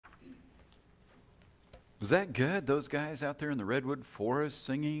Was that good? Those guys out there in the redwood forest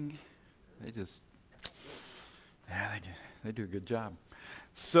singing, they just, yeah, they do a good job.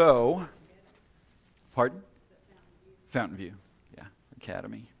 So, pardon? Fountain View, yeah,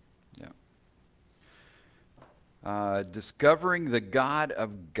 Academy, yeah. Discovering the God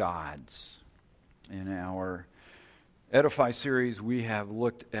of Gods. In our Edify series, we have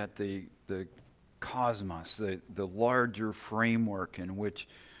looked at the cosmos, the larger framework in which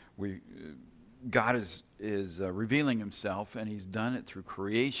God is revealing himself, and he's done it through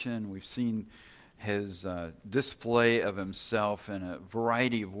creation. We've seen his display of himself in a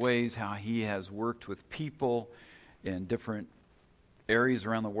variety of ways, how he has worked with people in different areas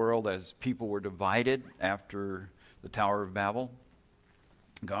around the world as people were divided after the Tower of Babel.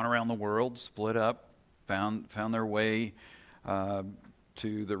 Gone around the world, split up, found their way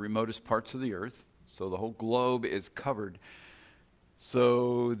to the remotest parts of the earth. So the whole globe is covered.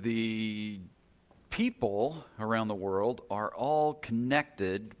 So the people around the world are all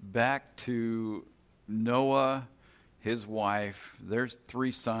connected back to Noah, his wife, their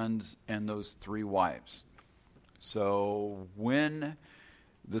 3 sons, and those 3 wives. So when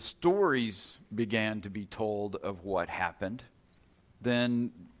the stories began to be told of what happened,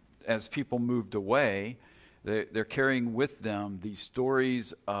 then as people moved away, they're carrying with them these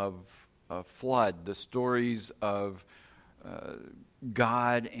stories of flood, the stories of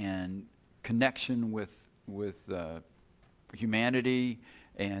God and connection with humanity,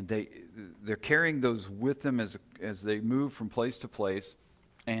 and they're carrying those with them as they move from place to place.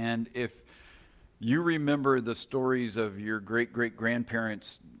 And if you remember the stories of your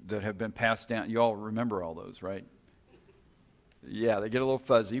great-great-grandparents that have been passed down, you all remember all those, right? Yeah, they get a little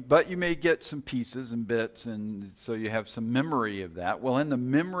fuzzy, but you may get some pieces and bits, and so you have some memory of that. Well, in the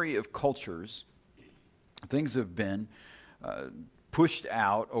memory of cultures, things have been pushed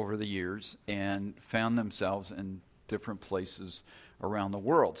out over the years and found themselves in different places around the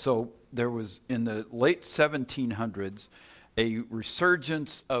world. So there was, in the late 1700s, a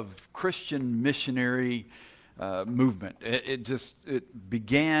resurgence of Christian missionary movement. It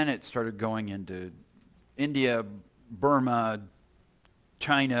began, it started going into India, Burma,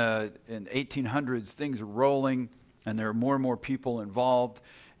 China. In 1800s, things are rolling, and there are more and more people involved,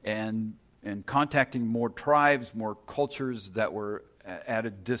 and contacting more tribes, more cultures that were at a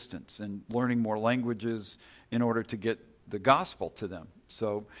distance, and learning more languages in order to get the gospel to them.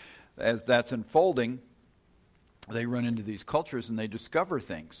 So as that's unfolding, they run into these cultures and they discover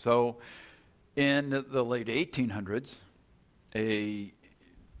things. So in the late 1800s, a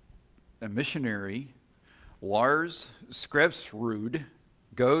missionary, Lars Skrevsrud,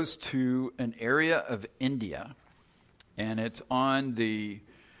 goes to an area of India, and it's on the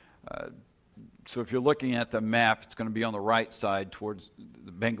so if you're looking at the map, it's going to be on the right side towards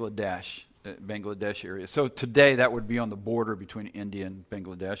the Bangladesh area. So today that would be on the border between India and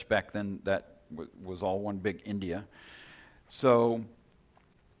Bangladesh. Back then that was all one big India. So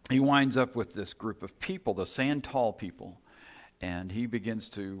he winds up with this group of people, the Santal people, and he begins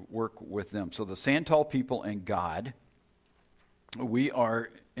to work with them. So the Santal people and God, we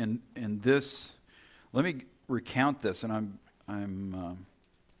are in this. Let me recount this, and I'm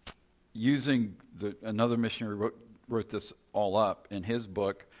using another missionary wrote this all up in his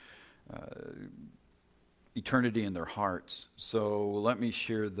book, Eternity in Their Hearts. So let me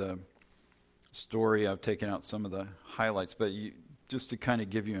share the story. I've taken out some of the highlights, but just to kind of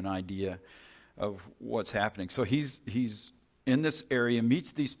give you an idea of what's happening. So he's in this area,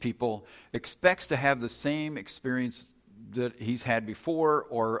 meets these people, expects to have the same experience that he's had before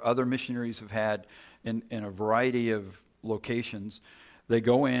or other missionaries have had in a variety of locations. They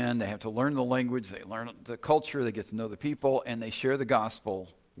go in, they have to learn the language, they learn the culture, they get to know the people, and they share the gospel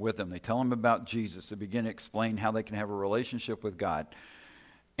with them. They tell them about Jesus. They begin to explain how they can have a relationship with God.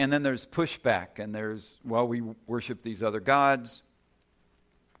 And then there's pushback, and there's, well, we worship these other gods,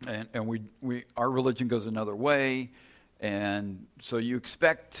 and we our religion goes another way, and so you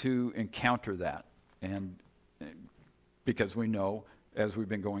expect to encounter that, and because we know, as we've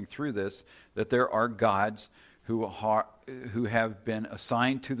been going through this, that there are gods who have been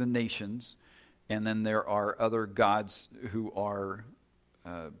assigned to the nations, and then there are other gods who are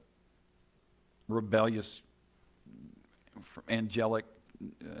rebellious, angelic,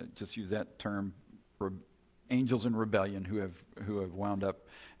 just use that term, angels in rebellion who have wound up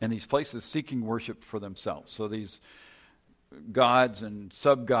in these places seeking worship for themselves. So these gods and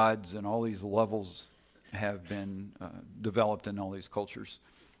sub-gods and all these levels have been developed in all these cultures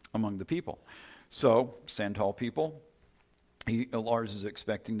among the people. So, Santal people Lars is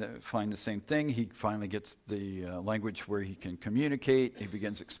expecting to find the same thing. He finally gets the language where he can communicate. He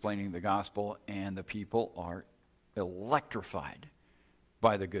begins explaining the gospel, and the people are electrified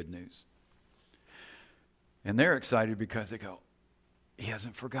by the good news. And they're excited because they go, he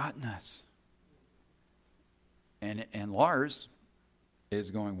hasn't forgotten us. And Lars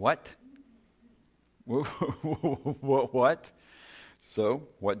is going, what? What? So,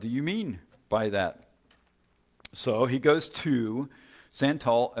 what do you mean by that? So he goes to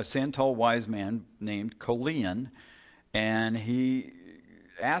a Santal wise man named Colion, and he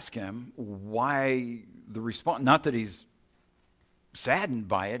asks him why the response, not that he's saddened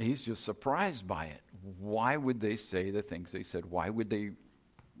by it, he's just surprised by it. Why would they say the things they said? Why would they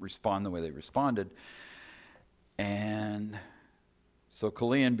respond the way they responded? And so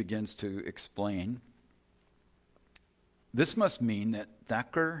Colion begins to explain. This must mean that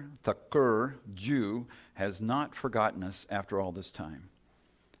Thakur, Jew, has not forgotten us after all this time.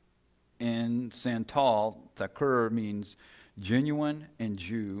 In Santal, Thakur means genuine, and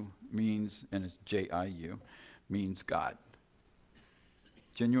Jew means, and it's J-I-U, means God.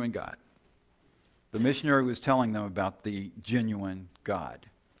 Genuine God. The missionary was telling them about the genuine God.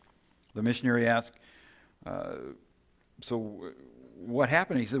 The missionary asked, so what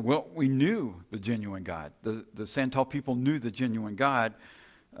happened? He said, well, we knew the genuine God. The Santal people knew the genuine God.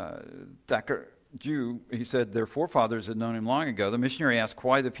 Thakur Jew, he said their forefathers had known him long ago. The missionary asked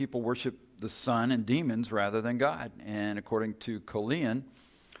why the people worship the sun and demons rather than God. And according to Colion,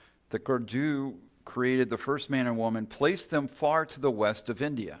 Thakur Jew created the first man and woman, placed them far to the west of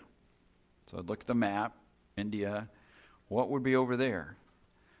India. So I'd look at the map, India, what would be over there?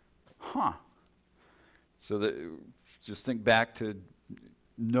 So just think back to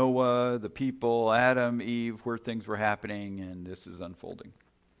Noah, the people, Adam, Eve, where things were happening, and this is unfolding.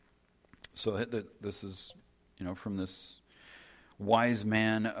 So this is, from this wise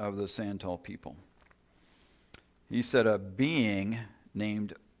man of the Santal people. He said a being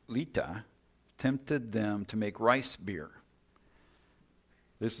named Lita tempted them to make rice beer.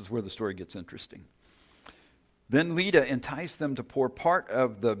 This is where the story gets interesting. Then Lita enticed them to pour part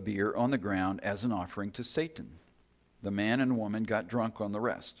of the beer on the ground as an offering to Satan. The man and woman got drunk on the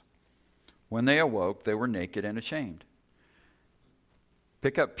rest. When they awoke, they were naked and ashamed.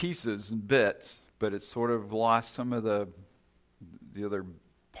 Pick up pieces and bits, but it's sort of lost some of the other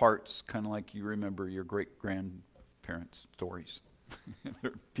parts, kind of like you remember your great-grandparents' stories.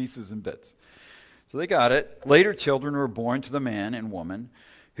 They're pieces and bits. So they got it. Later children were born to the man and woman,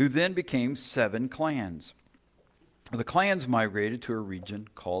 who then became 7 clans. The clans migrated to a region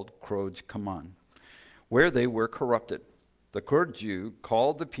called Kroj Kaman, where they were corrupted. The Kurd Jew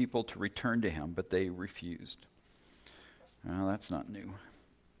called the people to return to him, but they refused. Well, that's not new.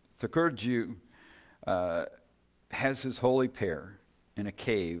 The Kurd Jew has his holy pair in a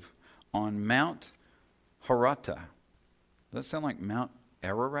cave on Mount Harata. Does that sound like Mount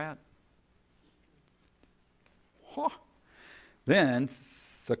Ararat? Huh. Then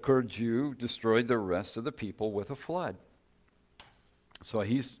the Kurd Jew destroyed the rest of the people with a flood. So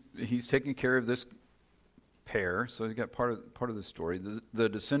he's taking care of this pair. So you got part of the story. The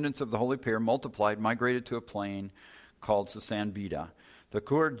descendants of the holy pair multiplied, migrated to a plain called Sasanbida. The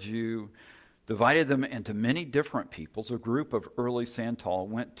Kurd Jew divided them into many different peoples. A group of early Santal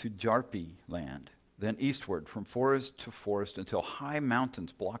went to Jarpi land, then eastward from forest to forest until high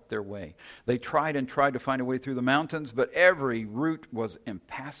mountains blocked their way. They tried to find a way through the mountains, but every route was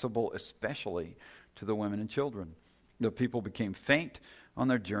impassable, especially to the women and children. The people became faint on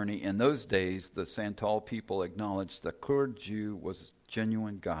their journey. In those days, the Santal people acknowledged the Kurd Jew was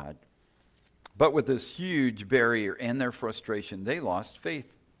genuine God. But with this huge barrier and their frustration, they lost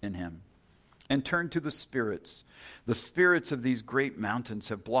faith in him and turned to the spirits. The spirits of these great mountains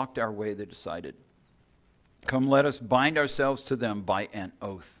have blocked our way, they decided. Come, let us bind ourselves to them by an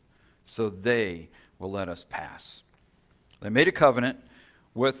oath, so they will let us pass. They made a covenant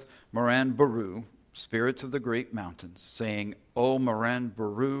with Moran Baru, spirits of the great mountains, saying, O Moran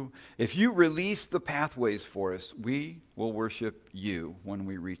Baru, if you release the pathways for us, we will worship you when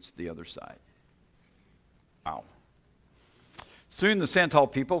we reach the other side. Wow. Soon the Santal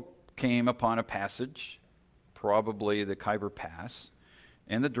people came upon a passage, probably the Khyber Pass,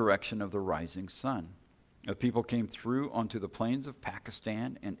 in the direction of the rising sun. The people came through onto the plains of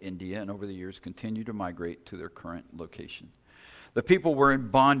Pakistan and India, and over the years continued to migrate to their current location. The people were in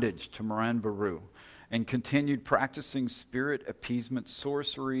bondage to Moran Baru and continued practicing spirit appeasement,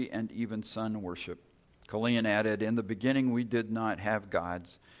 sorcery, and even sun worship. Colion added, in the beginning we did not have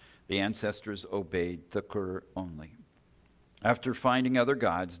gods. The ancestors obeyed Thakur only. After finding other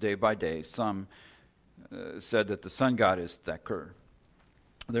gods day by day, some said that the sun god is Thakur.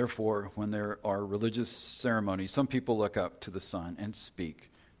 Therefore, when there are religious ceremonies, some people look up to the sun and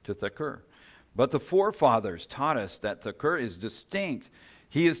speak to Thakur. But the forefathers taught us that Thakur is distinct.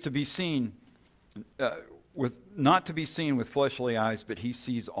 He is to be seen not to be seen with fleshly eyes, but he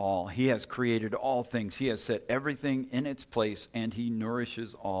sees all. He has created all things. He has set everything in its place, and he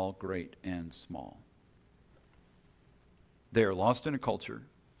nourishes all, great and small. They are lost in a culture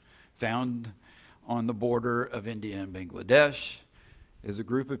found on the border of India and Bangladesh. Is a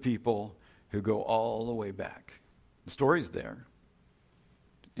group of people who go all the way back. The story's there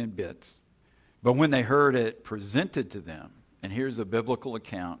in bits. But when they heard it presented to them, and here's a biblical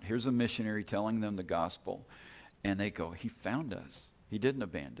account, here's a missionary telling them the gospel, and they go, he found us. He didn't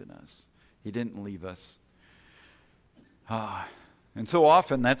abandon us. He didn't leave us. And so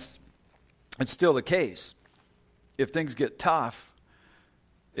often it's still the case. If things get tough,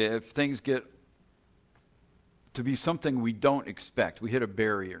 if things get to be something we don't expect, we hit a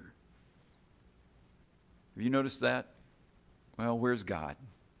barrier. Have you noticed that? Well, where's God?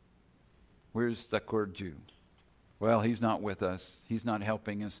 Where's Thakur Jew? Well, he's not with us. He's not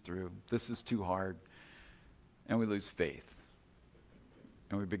helping us through. This is too hard. And we lose faith.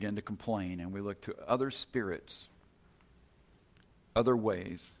 And we begin to complain, and we look to other spirits, other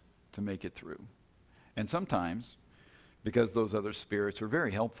ways to make it through. And sometimes, because those other spirits are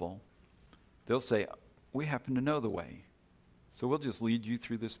very helpful, they'll say, we happen to know the way. So we'll just lead you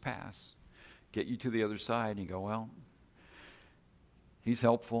through this pass, get you to the other side. And you go, well, he's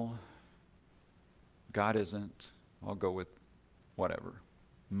helpful. God isn't. I'll go with whatever.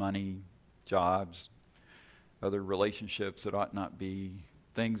 Money, jobs, other relationships that ought not be,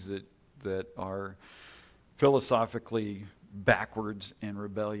 things that are philosophically backwards and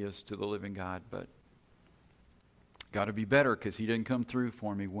rebellious to the living God. But got to be better because he didn't come through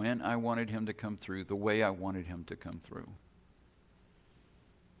for me when I wanted him to come through, the way I wanted him to come through.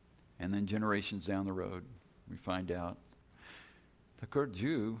 And then generations down the road, we find out the Kurd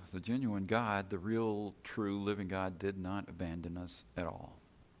Jew, the genuine God, the real, true, living God, did not abandon us at all.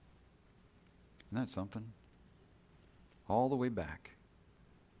 Isn't that something? All the way back.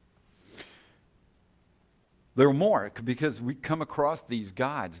 There are more, because we come across these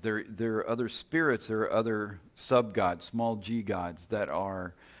gods. There are other spirits, there are other sub-gods, small g gods, that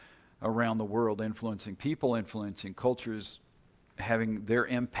are around the world influencing people, influencing cultures, having their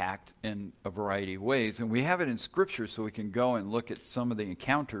impact in a variety of ways. And we have it in Scripture, so we can go and look at some of the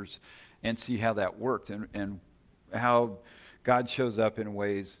encounters and see how that worked, and how God shows up in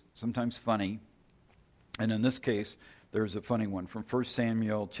ways sometimes funny. And in this case, there's a funny one from 1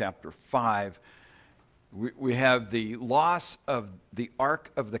 Samuel chapter 5. We have the loss of the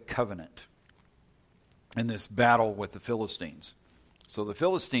Ark of the Covenant in this battle with the Philistines. So the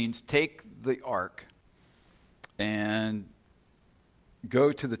Philistines take the Ark and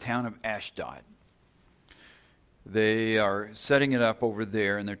go to the town of Ashdod. They are setting it up over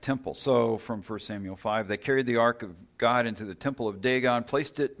there in their temple. So from 1 Samuel 5, they carried the Ark of God into the temple of Dagon,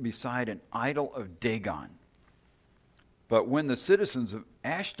 placed it beside an idol of Dagon. But when the citizens of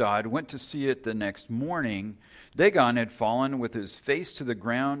Ashdod went to see it the next morning, Dagon had fallen with his face to the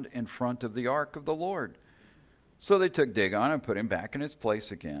ground in front of the ark of the Lord. So they took Dagon and put him back in his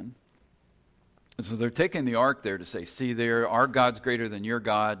place again. And so they're taking the ark there to say, see there, our God's greater than your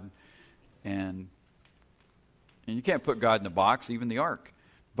God. And you can't put God in a box, even the ark.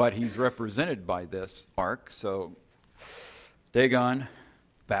 But he's represented by this ark. So Dagon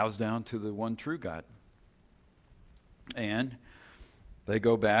bows down to the one true God. And they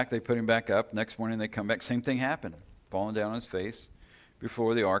go back, they put him back up. Next morning they come back, same thing happened. Falling down on his face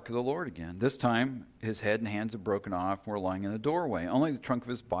before the ark of the Lord again. This time his head and hands had broken off and were lying in the doorway. Only the trunk of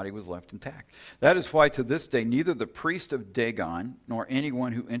his body was left intact. That is why to this day neither the priest of Dagon nor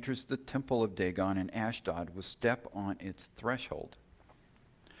anyone who enters the temple of Dagon in Ashdod will step on its threshold.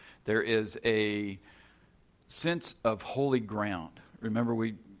 There is a sense of holy ground. Remember,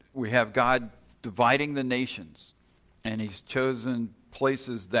 we have God dividing the nations. And he's chosen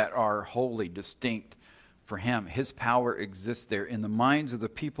places that are holy, distinct for him. His power exists there in the minds of the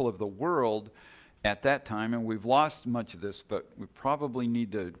people of the world at that time. And we've lost much of this, but we probably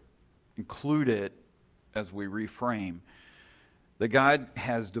need to include it as we reframe. That God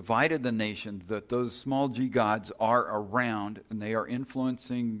has divided the nations, that those small g gods are around, and they are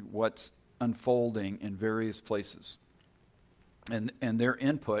influencing what's unfolding in various places. And their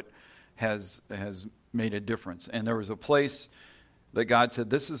input has made a difference. And there was a place that God said,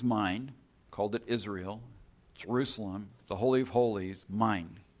 this is mine, called it Israel, Jerusalem, the Holy of Holies,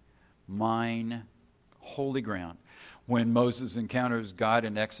 mine, holy ground. when Moses encounters God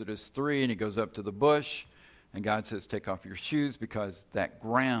in Exodus 3 and he goes up to the bush and God says, take off your shoes because that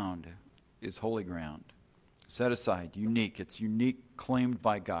ground is holy ground. Set aside, unique. It's unique, claimed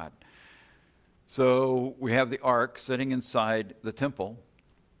by God. So we have the ark sitting inside the temple.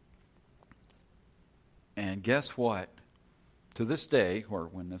 And guess what? To this day, or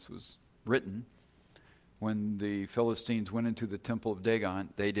when this was written, when the Philistines went into the temple of Dagon,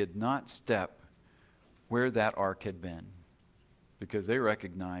 they did not step where that ark had been, because they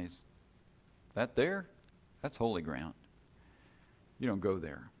recognized that there, that's holy ground. You don't go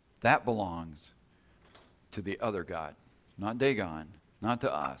there. That belongs to the other God, not Dagon, not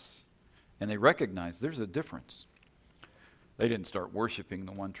to us. And they recognized there's a difference. They didn't start worshiping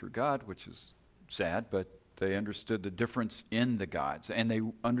the one true God, which is sad, but they understood the difference in the gods, and they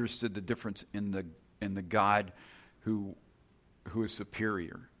understood the difference in the God who is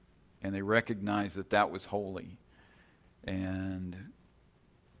superior, and they recognized that was holy. And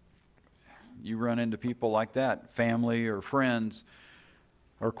you run into people like that, family or friends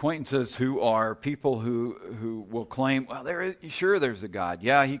or acquaintances, who are people who will claim, well, there's a God.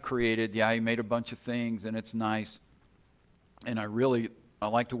 Yeah, he created. Yeah, he made a bunch of things, and it's nice. And I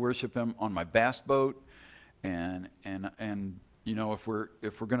like to worship him on my bass boat. And you know, if we're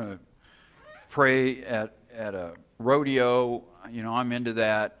going to pray at a rodeo, you know, I'm into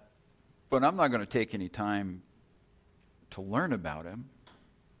that. But I'm not going to take any time to learn about him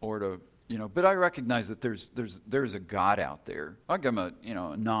or to, you know, but I recognize that there's a God out there. I'll give him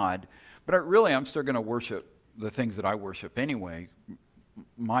a nod, but I'm still going to worship the things that I worship anyway.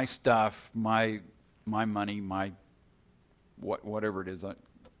 My stuff, my money, my whatever it is that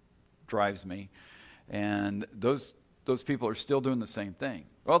drives me, and those people are still doing the same thing.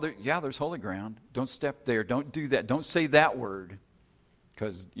 Well, there's holy ground. Don't step there. Don't do that. Don't say that word,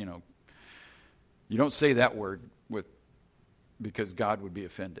 because you don't say that word because God would be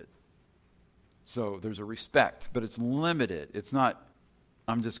offended. So there's a respect, but it's limited. It's not,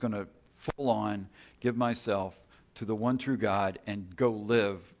 I'm just going to full on give myself to the one true God and go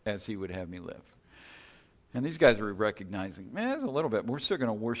live as he would have me live. And these guys are recognizing, man, it's a little bit. We're still going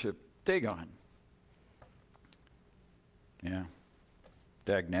to worship Dagon. Yeah.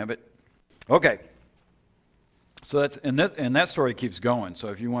 Dagnabbit. Okay. So that story keeps going. So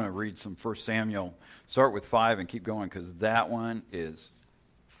if you want to read some 1 Samuel, start with 5 and keep going, because that one is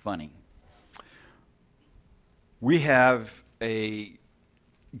funny. We have a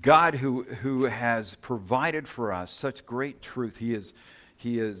God who has provided for us such great truth. He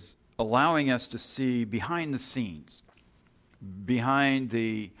is allowing us to see behind the scenes, behind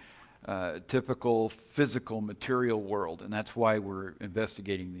the typical physical material world, and that's why we're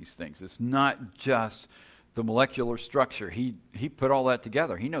investigating these things. It's not just the molecular structure. He put all that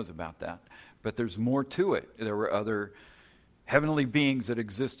together. He knows about that. But there's more to it. There were other heavenly beings that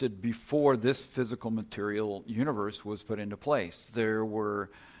existed before this physical material universe was put into place. There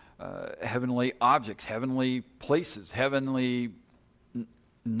were heavenly objects, heavenly places, heavenly,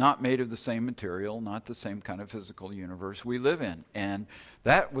 not made of the same material, not the same kind of physical universe we live in. And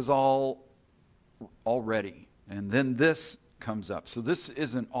that was all already. And then this comes up. So this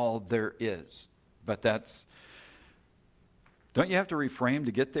isn't all there is. But don't you have to reframe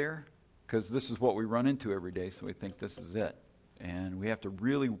to get there? Because this is what we run into every day, so we think this is it. And we have to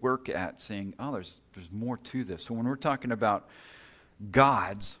really work at saying, oh, there's more to this. So when we're talking about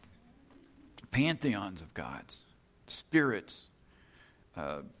gods, pantheons of gods, spirits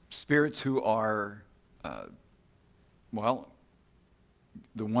who are,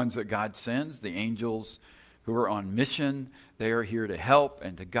 the ones that God sends, the angels who are on mission, they are here to help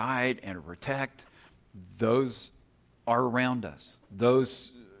and to guide and to protect. Those are around us.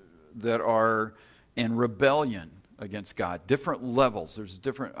 Those that are in rebellion against God. Different levels. There's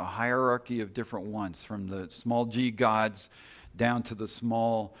a hierarchy of different ones, from the small g gods down to the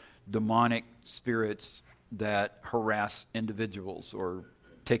small demonic spirits that harass individuals or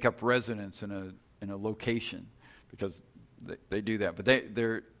take up residence in a location, because they do that. But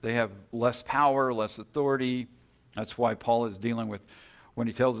they have less power, less authority. That's why Paul is dealing with, when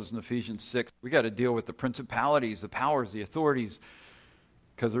he tells us in Ephesians 6, we got to deal with the principalities, the powers, the authorities,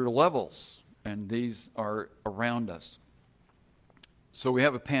 because there are levels, and these are around us. So we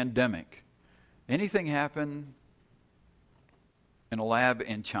have a pandemic. Anything happen in a lab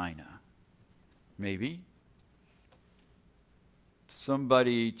in China? Maybe.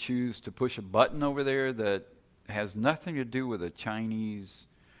 Somebody choose to push a button over there that has nothing to do with the Chinese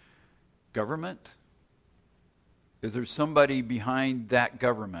government? Is there somebody behind that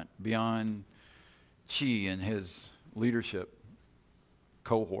government, beyond Xi and his leadership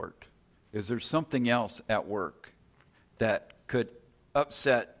cohort? Is there something else at work? that could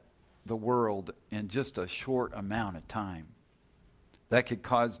upset the world in just a short amount of time, that could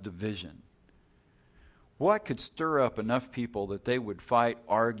cause division? What could stir up enough people that they would fight,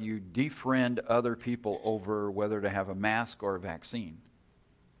 argue, defriend other people over whether to have a mask or a vaccine?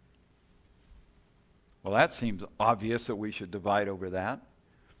 Well, that seems obvious that we should divide over that.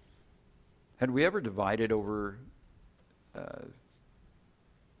 Had we ever divided over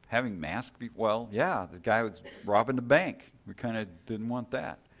having masks? Well, yeah, the guy was robbing the bank. We kind of didn't want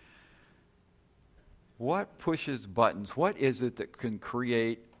that. What pushes buttons? What is it that can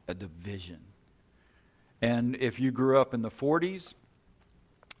create a division? And if you grew up in the 40s,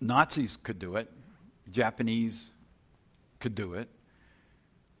 Nazis could do it. Japanese could do it.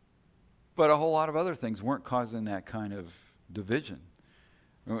 But a whole lot of other things weren't causing that kind of division.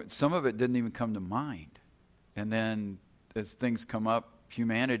 Some of it didn't even come to mind. And then as things come up,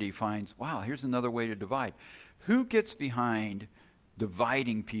 humanity finds, wow, here's another way to divide. Who gets behind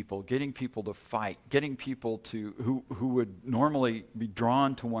dividing people, getting people to fight, getting people to who would normally be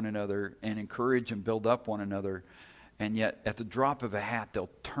drawn to one another and encourage and build up one another, and yet at the drop of a hat they'll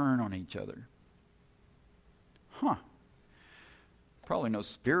turn on each other? Probably no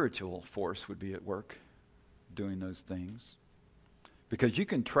spiritual force would be at work doing those things. Because you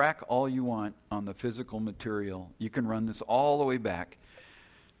can track all you want on the physical material. You can run this all the way back.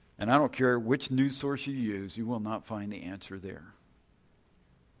 And I don't care which news source you use, you will not find the answer there.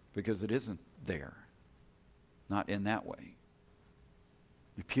 Because it isn't there. Not in that way.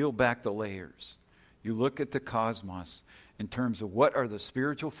 You peel back the layers. You look at the cosmos in terms of what are the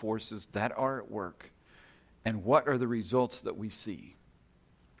spiritual forces that are at work and what are the results that we see.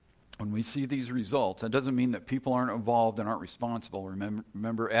 When we see these results, that doesn't mean that people aren't involved and aren't responsible.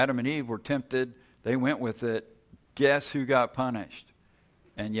 Remember, Adam and Eve were tempted. They went with it. Guess who got punished?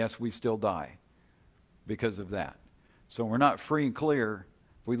 And yes, we still die because of that. So we're not free and clear.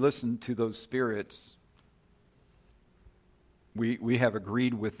 If we listen to those spirits, we have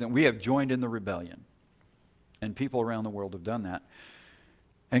agreed with them. We have joined in the rebellion. And people around the world have done that.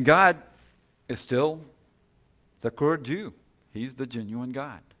 And God is still the core Jew. He's the genuine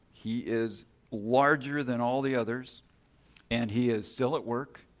God. He is larger than all the others, and he is still at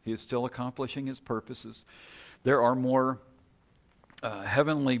work. He is still accomplishing his purposes. There are more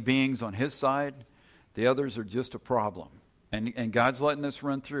heavenly beings on his side. The others are just a problem. And God's letting this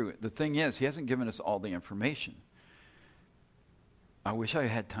run through. The thing is, he hasn't given us all the information. I wish I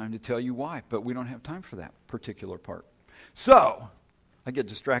had time to tell you why, but we don't have time for that particular part. So, I get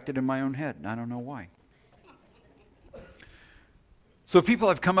distracted in my own head, and I don't know why. So people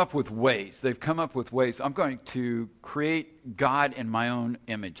have come up with ways. They've come up with ways. I'm going to create God in my own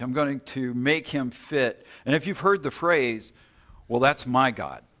image. I'm going to make him fit. And if you've heard the phrase, well, that's my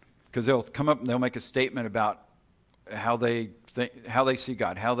God, because they'll come up and they'll make a statement about how they think, how they see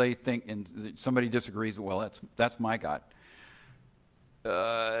God, how they think, and somebody disagrees. Well, that's my God.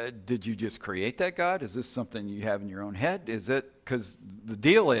 Did you just create that God? Is this something you have in your own head? Is it? Because the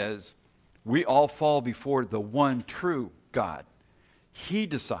deal is, we all fall before the one true God. He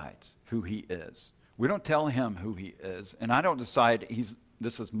decides who he is. We don't tell him who he is, and I don't decide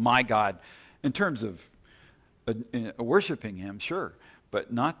this is my God in terms of worshiping him, sure,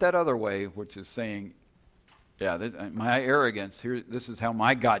 but not that other way, which is saying, yeah, my arrogance here. This is how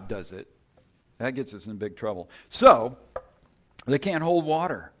my God does it. That gets us in big trouble. So they can't hold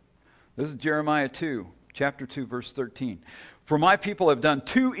water. This is Jeremiah 2, chapter 2, verse 13. For my people have done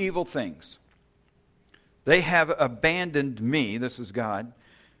two evil things. They have abandoned me, this is God.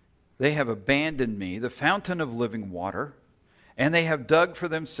 They have abandoned me, the fountain of living water, and they have dug for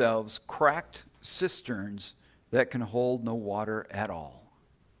themselves cracked cisterns that can hold no water at all.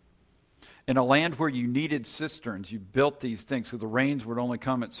 In a land where you needed cisterns, you built these things, so the rains would only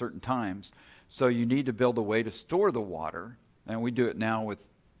come at certain times. So you need to build a way to store the water. And we do it now with,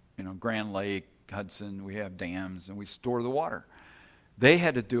 Grand Lake, Hudson, we have dams, and we store the water. They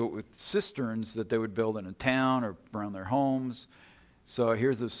had to do it with cisterns that they would build in a town or around their homes. So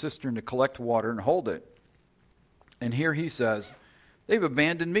here's a cistern to collect water and hold it. And here he says, they've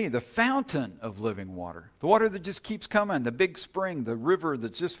abandoned me, the fountain of living water. The water that just keeps coming, the big spring, the river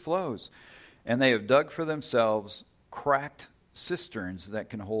that just flows. And they have dug for themselves cracked cisterns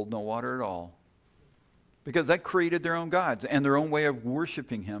that can hold no water at all. Because that created their own gods and their own way of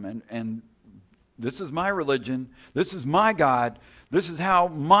worshiping him. And this is my religion. This is my God. This is how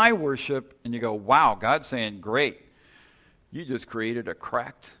my worship. And you go, wow, God's saying, great. You just created a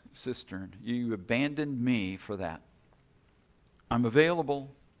cracked cistern. You abandoned me for that. I'm available.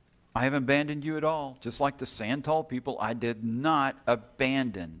 I haven't abandoned you at all. Just like the Santal people, I did not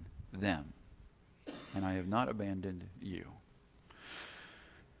abandon them. and I have not abandoned you.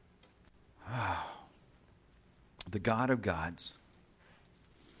 The God of gods.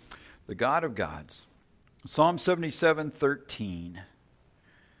 The God of gods. Psalm 77:13.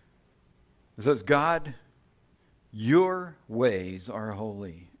 It says, God, your ways are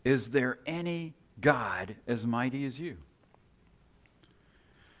holy. Is there any God as mighty as you?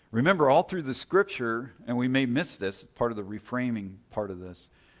 Remember, all through the Scripture, and we may miss this, part of the reframing part of this,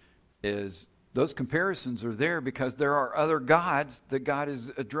 is those comparisons are there because there are other gods that God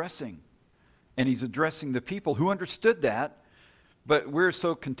is addressing. And He's addressing the people who understood that, but we're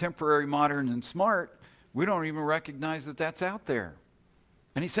so contemporary, modern, and smart, we don't even recognize that that's out there.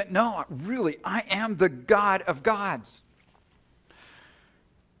 And He said, no, really, I am the God of gods.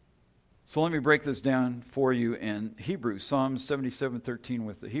 So let me break this down for you in Hebrew. Psalm 77:13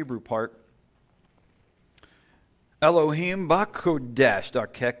 with the Hebrew part. Elohim b'kodesh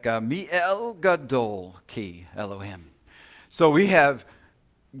darkeka mi'el gadol ki Elohim. So we have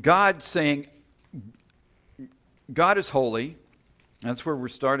God saying, God is holy. That's where we're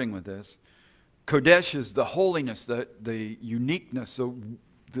starting with this. Kodesh is the holiness, the uniqueness,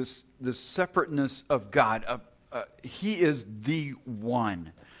 this separateness of God. He is the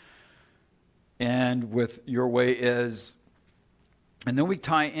one. And with your way is, and then we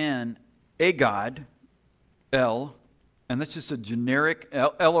tie in a God, El, and that's just a generic,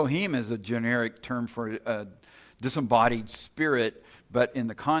 Elohim is a generic term for a disembodied spirit, but in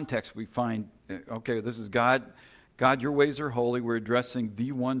the context we find, okay, this is God. God, your ways are holy. We're addressing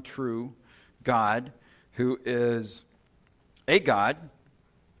the one true God, who is a God.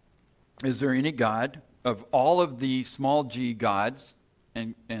 Is there any God of all of the small g gods?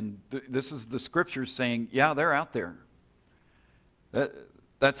 And this is the Scripture saying, yeah, they're out there.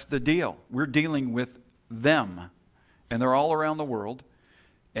 That's the deal. We're dealing with them. And they're all around the world.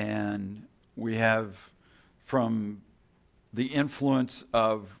 And we have from the influence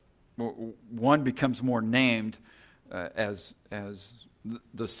of, one becomes more named as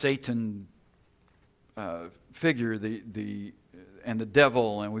the Satan figure, and the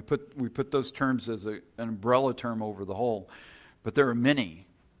devil, and we put those terms as an umbrella term over the whole. But there are many,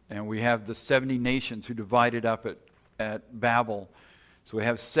 and we have the 70 nations who divided up at Babel. So we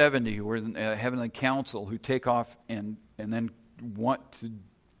have 70 who are in the heavenly council who take off and then want to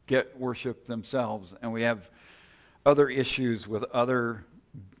get worship themselves. And we have other issues with other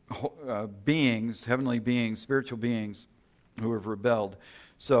beings, heavenly beings, spiritual beings who have rebelled.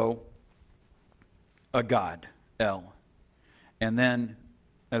 So, a God, El. And then,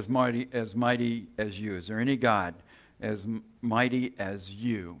 as mighty as you. Is there any God as mighty as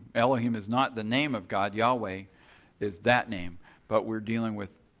you? Elohim is not the name of God. Yahweh is that name. But we're dealing with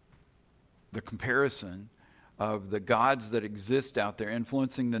the comparison of the gods that exist out there,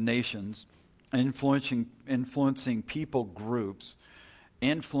 influencing the nations, influencing people groups,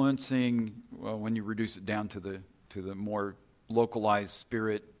 influencing, well, when you reduce it down to the more localized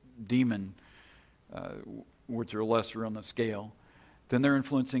spirit demon, which are lesser on the scale, then they're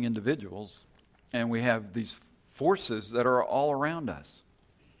influencing individuals. And we have these forces that are all around us,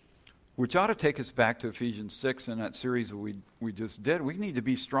 which ought to take us back to Ephesians 6 in that series that we just did. We need to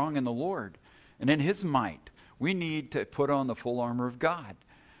be strong in the Lord and in His might. We need to put on the full armor of God,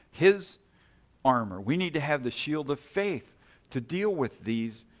 His armor. We need to have the shield of faith to deal with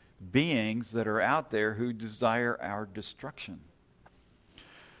these beings that are out there who desire our destruction.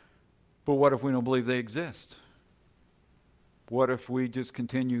 But what if we don't believe they exist? What if we just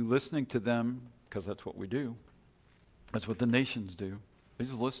continue listening to them, because that's what we do. That's what the nations do. They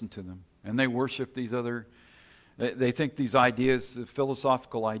just listen to them. And they worship these other, they think these ideas, the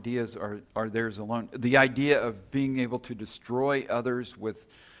philosophical ideas, are theirs alone. The idea of being able to destroy others with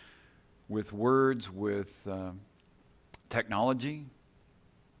words, with technology.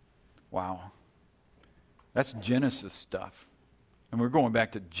 Wow. That's Genesis stuff. And we're going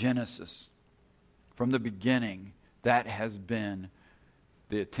back to Genesis. From the beginning, that has been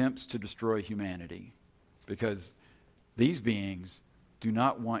the attempts to destroy humanity. Because these beings do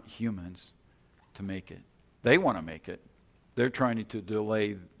not want humans to make it. They want to make it. They're trying to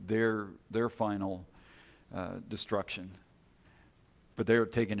delay their final destruction. But they're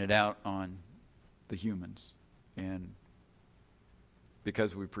taking it out on the humans. And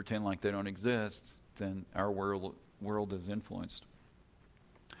because we pretend like they don't exist, then our world is influenced.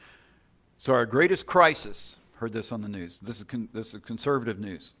 So our greatest crisis, heard this on the news, this is conservative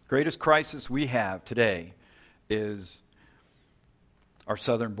news. Greatest crisis we have today is our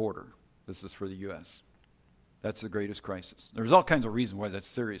southern border. This is for the U.S. That's the greatest crisis. There's all kinds of reasons why that's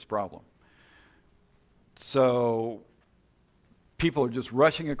a serious problem. So people are just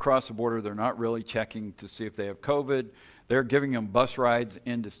rushing across the border. They're not really checking to see if they have COVID. They're giving them bus rides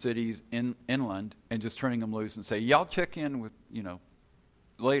into cities inland and just turning them loose and say, y'all check in with,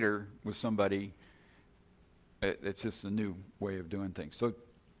 later with somebody. It's just a new way of doing things. So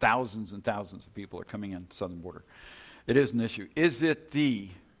thousands and thousands of people are coming in the southern border. It is an issue. Is it the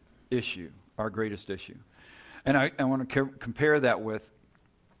issue, our greatest issue? And I want to compare that with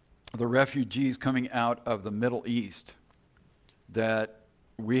the refugees coming out of the Middle East that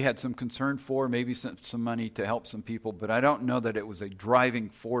we had some concern for, maybe some money to help some people, but I don't know that it was a driving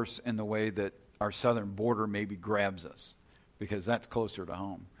force in the way that our southern border maybe grabs us, because that's closer to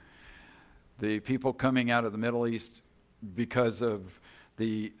home. The people coming out of the Middle East, because of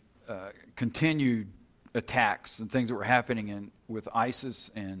the continued attacks and things that were happening with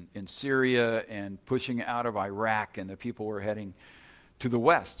ISIS and in Syria and pushing out of Iraq, and the people were heading to the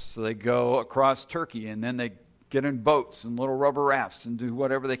west. So they go across Turkey, and then they get in boats and little rubber rafts and do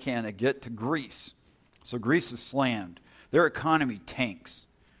whatever they can to get to Greece. So Greece is slammed. Their economy tanks.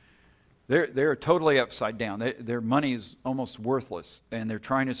 They're totally upside down. Their money is almost worthless, and they're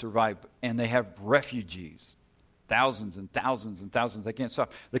trying to survive. And they have refugees, thousands and thousands and thousands. They can't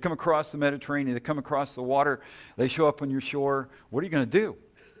stop. They come across the Mediterranean. They come across the water. They show up on your shore. What are you going to do?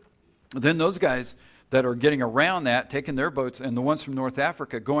 Then those guys that are getting around that, taking their boats, and the ones from North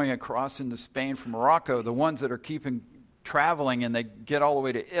Africa going across into Spain from Morocco, the ones that are keeping traveling, and they get all the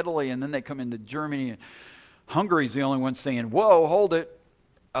way to Italy, and then they come into Germany. Hungary's the only one saying, whoa, hold it.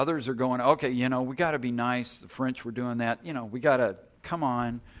 Others are going, okay, we got to be nice. The French were doing that. We got to, come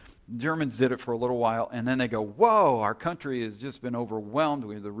on. Germans did it for a little while, and then they go, whoa, our country has just been overwhelmed.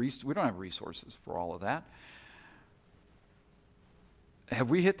 We don't have resources for all of that. Have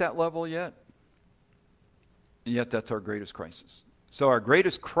we hit that level yet? Yet that's our greatest crisis. So our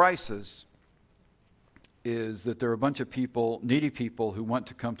greatest crisis is that there are a bunch of people, needy people, who want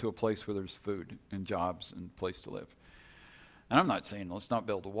to come to a place where there's food and jobs and a place to live. And I'm not saying let's not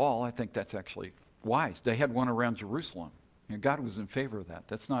build a wall. I think that's actually wise. They had one around Jerusalem. God was in favor of that.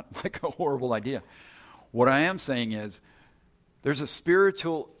 That's not like a horrible idea. What I am saying is there's a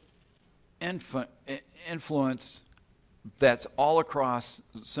spiritual influence that's all across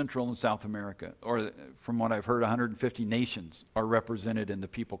Central and South America, or from what I've heard, 150 nations are represented in the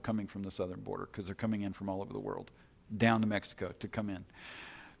people coming from the southern border, because they're coming in from all over the world, down to Mexico to come in.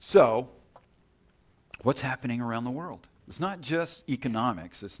 So, what's happening around the world? It's not just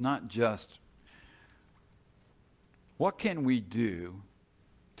economics. It's not just what can we do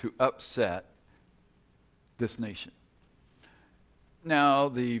to upset this nation. Now,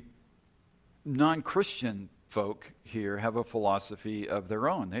 the non-Christian folk here have a philosophy of their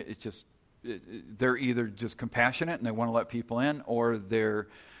own. They're either just compassionate and they want to let people in, or they're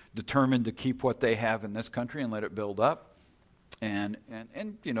determined to keep what they have in this country and let it build up. And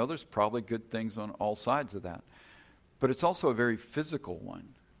there's probably good things on all sides of that. But it's also a very physical one.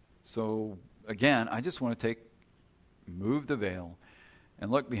 So again, I just want to move the veil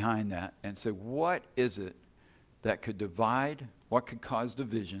and look behind that and say, what is it that could divide? What could cause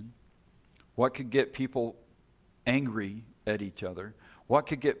division? What could get people angry at each other? What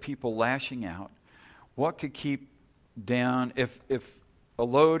could get people lashing out? What could keep down, if a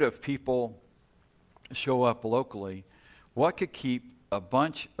load of people show up locally, what could keep a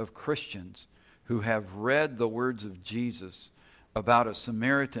bunch of Christians who have read the words of Jesus about a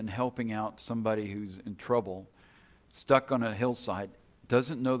Samaritan helping out somebody who's in trouble, stuck on a hillside,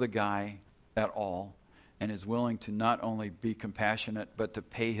 doesn't know the guy at all, and is willing to not only be compassionate, but to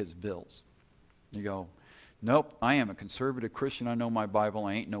pay his bills? You go, nope, I am a conservative Christian. I know my Bible.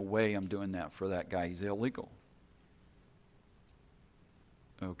 I ain't no way I'm doing that for that guy. He's illegal.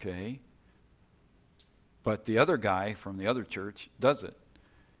 Okay. But the other guy from the other church does it.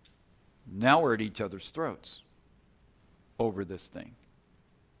 Now we're at each other's throats over this thing.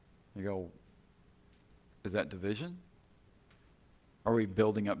 You go, is that division? Are we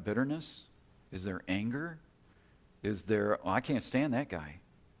building up bitterness? Is there anger? Is there, I can't stand that guy.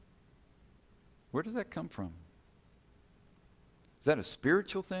 Where does that come from? Is that a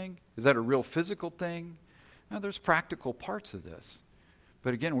spiritual thing? Is that a real physical thing? Now, there's practical parts of this.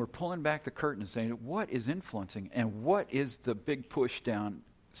 But again, we're pulling back the curtain and saying, what is influencing, and what is the big push down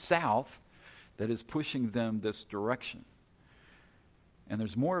south that is pushing them this direction? And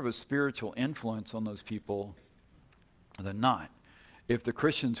there's more of a spiritual influence on those people than not. If the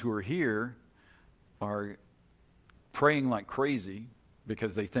Christians who are here are praying like crazy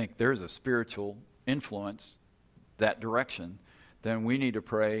because they think there's a spiritual influence that direction, then we need to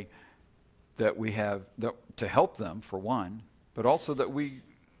pray that we have to help them, for one, but also that we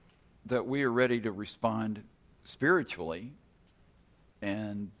are ready to respond spiritually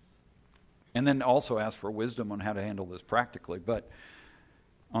and then also ask for wisdom on how to handle this practically. But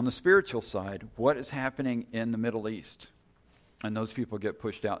on the spiritual side, what is happening in the Middle East? And those people get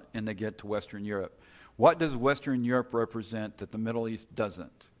pushed out and they get to Western Europe. What does Western Europe represent that the Middle East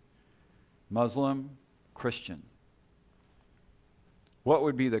doesn't? Muslim, Christian. What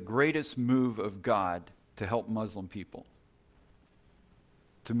would be the greatest move of God to help Muslim people?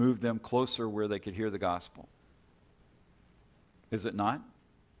 To move them closer where they could hear the gospel. Is it not?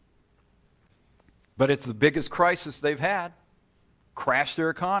 But it's the biggest crisis they've had. Crashed their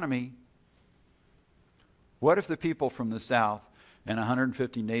economy. What if the people from the South and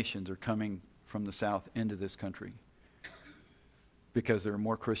 150 nations are coming from the South into this country? Because there are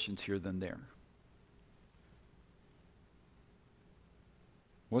more Christians here than there.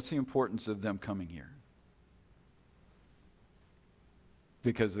 What's the importance of them coming here?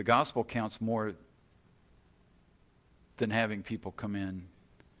 Because the gospel counts more than having people come in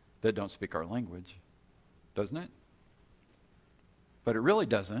that don't speak our language, doesn't it? But it really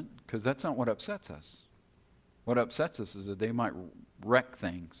doesn't, because that's not what upsets us. What upsets us is that they might wreck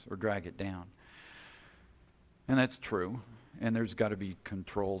things or drag it down. And that's true. And there's got to be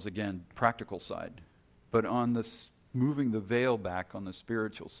controls, again, practical side. But on this moving the veil back on the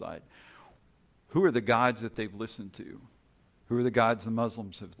spiritual side, who are the gods that they've listened to? Who are the gods the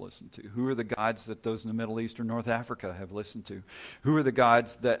Muslims have listened to? Who are the gods that those in the Middle East or North Africa have listened to? Who are the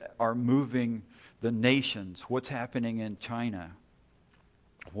gods that are moving the nations? What's happening in China?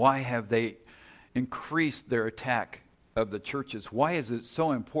 Why have they increased their attack of the churches? Why is it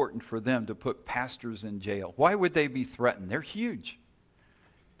so important for them to put pastors in jail? Why would they be threatened? They're huge.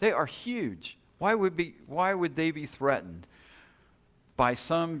 They are huge. Why would they be threatened by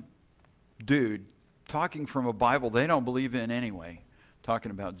some dude talking from a Bible they don't believe in anyway,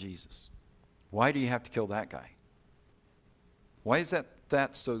 talking about Jesus? Why do you have to kill that guy? Why is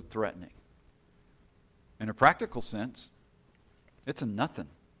that so threatening? In a practical sense, it's a nothing.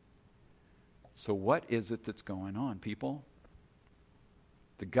 So what is it that's going on, people?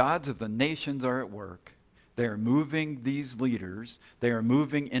 The gods of the nations are at work. They are moving these leaders. They are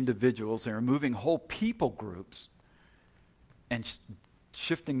moving individuals. They are moving whole people groups and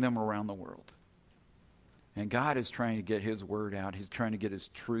shifting them around the world. And God is trying to get His word out. He's trying to get His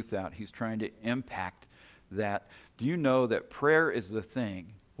truth out. He's trying to impact that. Do you know that prayer is the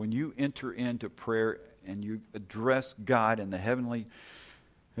thing? When you enter into prayer and you address God in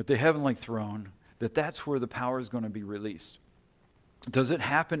at the heavenly throne, that's where the power is going to be released. Does it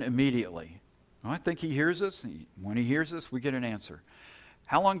happen immediately? Well, I think He hears us. When He hears us, we get an answer.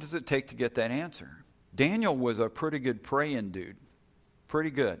 How long does it take to get that answer? Daniel was a pretty good praying dude. Pretty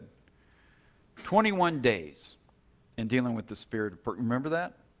good. 21 days in dealing with the spirit. Remember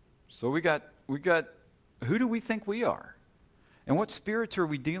that? So we got, who do we think we are? And what spirits are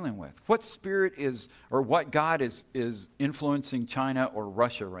we dealing with? What spirit is, or what God is influencing China or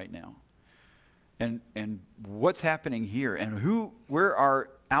Russia right now? And what's happening here? And where are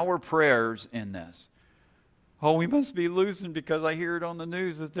our prayers in this? Oh, we must be losing because I hear it on the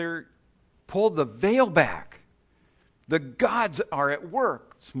news that they're pulled the veil back. The gods are at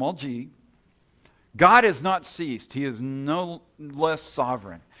work, small g. God has not ceased. He is no less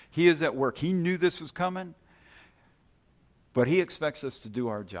sovereign. He is at work. He knew this was coming. But He expects us to do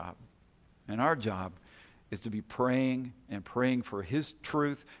our job. And our job is to be praying and praying for His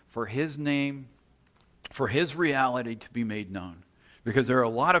truth, for His name, for His reality to be made known. Because there are a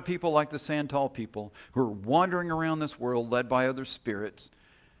lot of people like the Santal people who are wandering around this world led by other spirits,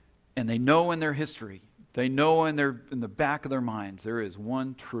 and they know in their history, they know in the back of their minds, there is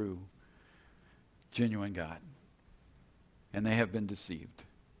one true, genuine God. And they have been deceived.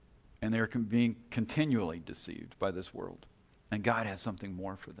 And they are being continually deceived by this world. And God has something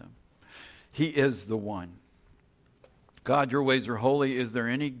more for them. He is the one. God, your ways are holy. Is there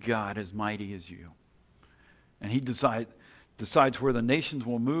any God as mighty as you? And He decides where the nations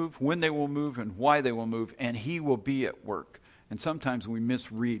will move, when they will move, and why they will move. And He will be at work. And sometimes we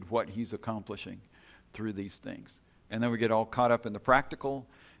misread what He's accomplishing through these things. And then we get all caught up in the practical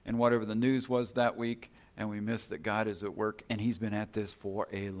and whatever the news was that week. And we miss that God is at work. And He's been at this for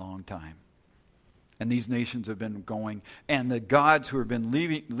a long time. And these nations have been going, and the gods who have been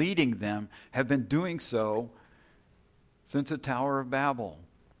leading them have been doing so since the Tower of Babel.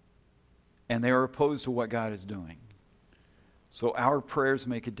 And they are opposed to what God is doing. So our prayers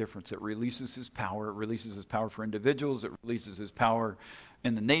make a difference. It releases His power. It releases His power for individuals. It releases His power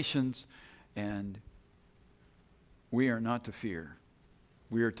in the nations. And we are not to fear.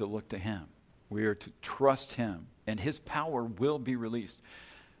 We are to look to Him. We are to trust Him. And His power will be released.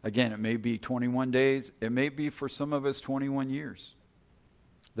 Again, it may be 21 days. It may be for some of us 21 years.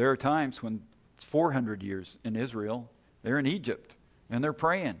 There are times when it's 400 years in Israel. They're in Egypt, and they're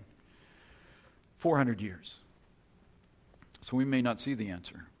praying. 400 years. So we may not see the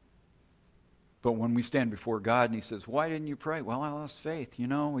answer. But when we stand before God and he says, why didn't you pray? Well, I lost faith.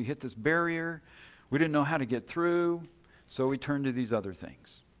 We hit this barrier. We didn't know how to get through, so we turned to these other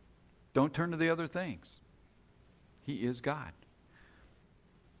things. Don't turn to the other things. He is God.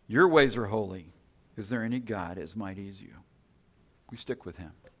 Your ways are holy. Is there any God as mighty as you? We stick with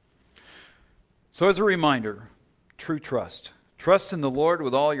him. So as a reminder, true trust. Trust in the Lord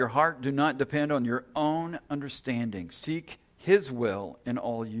with all your heart. Do not depend on your own understanding. Seek his will in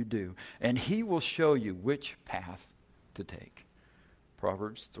all you do, and he will show you which path to take.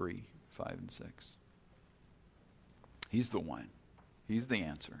 Proverbs 3, 5, and 6. He's the one. He's the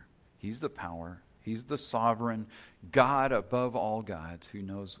answer. He's the power. He's the sovereign God above all gods who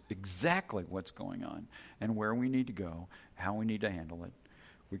knows exactly what's going on and where we need to go, how we need to handle it.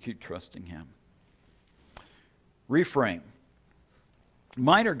 We keep trusting him. Reframe.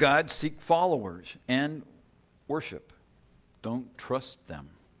 Minor gods seek followers and worship. Don't trust them.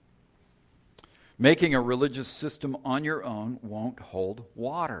 Making a religious system on your own won't hold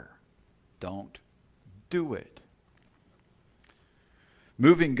water. Don't do it.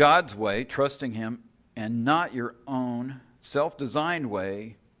 Moving God's way, trusting him, and not your own self-designed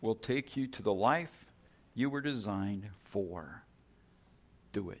way will take you to the life you were designed for.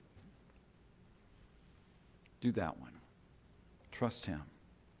 Do it. Do that one. Trust him.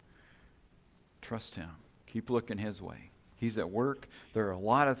 Trust him. Keep looking his way. He's at work. There are a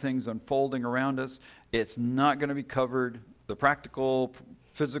lot of things unfolding around us. It's not going to be covered. The practical,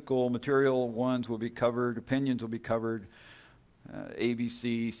 physical, material ones will be covered. Opinions will be covered.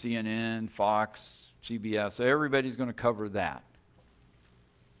 ABC, CNN, Fox, CBS. Everybody's going to cover that.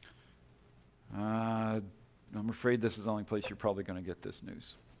 I'm afraid this is the only place you're probably going to get this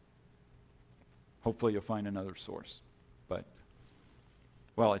news. Hopefully you'll find another source. But,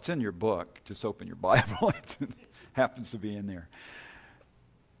 well, it's in your book. Just open your Bible. It happens to be in there.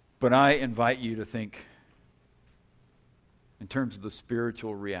 But I invite you to think in terms of the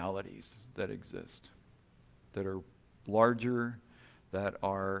spiritual realities that exist, that are larger, that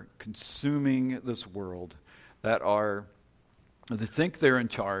are consuming this world, that they think they're in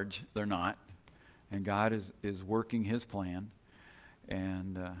charge. They're not. And God is working his plan.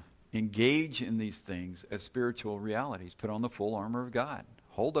 And engage in these things as spiritual realities. Put on the full armor of God.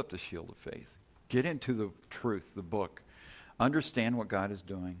 Hold up the shield of faith. Get into the truth, the book. Understand what God is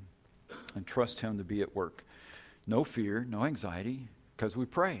doing. And trust him to be at work. No fear, no anxiety, because we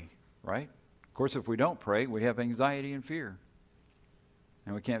pray, right? Of course, if we don't pray, we have anxiety and fear.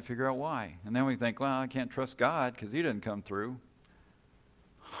 And we can't figure out why. And then we think, well, I can't trust God because he didn't come through.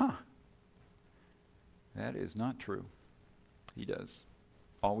 That is not true. He does.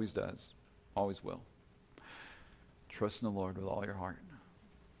 Always does. Always will. Trust in the Lord with all your heart.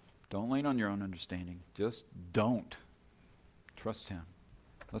 Don't lean on your own understanding. Just don't. Trust him.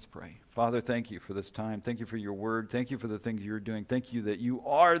 Let's pray. Father, thank you for this time. Thank you for your word. Thank you for the things you're doing. Thank you that you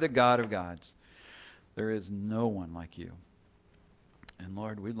are the God of gods. There is no one like you. And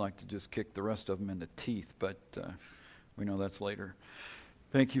Lord, we'd like to just kick the rest of them in the teeth, but we know that's later.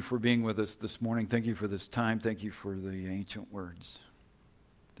 Thank you for being with us this morning. Thank you for this time. Thank you for the ancient words.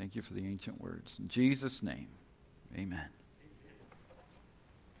 Thank you for the ancient words. In Jesus' name, amen.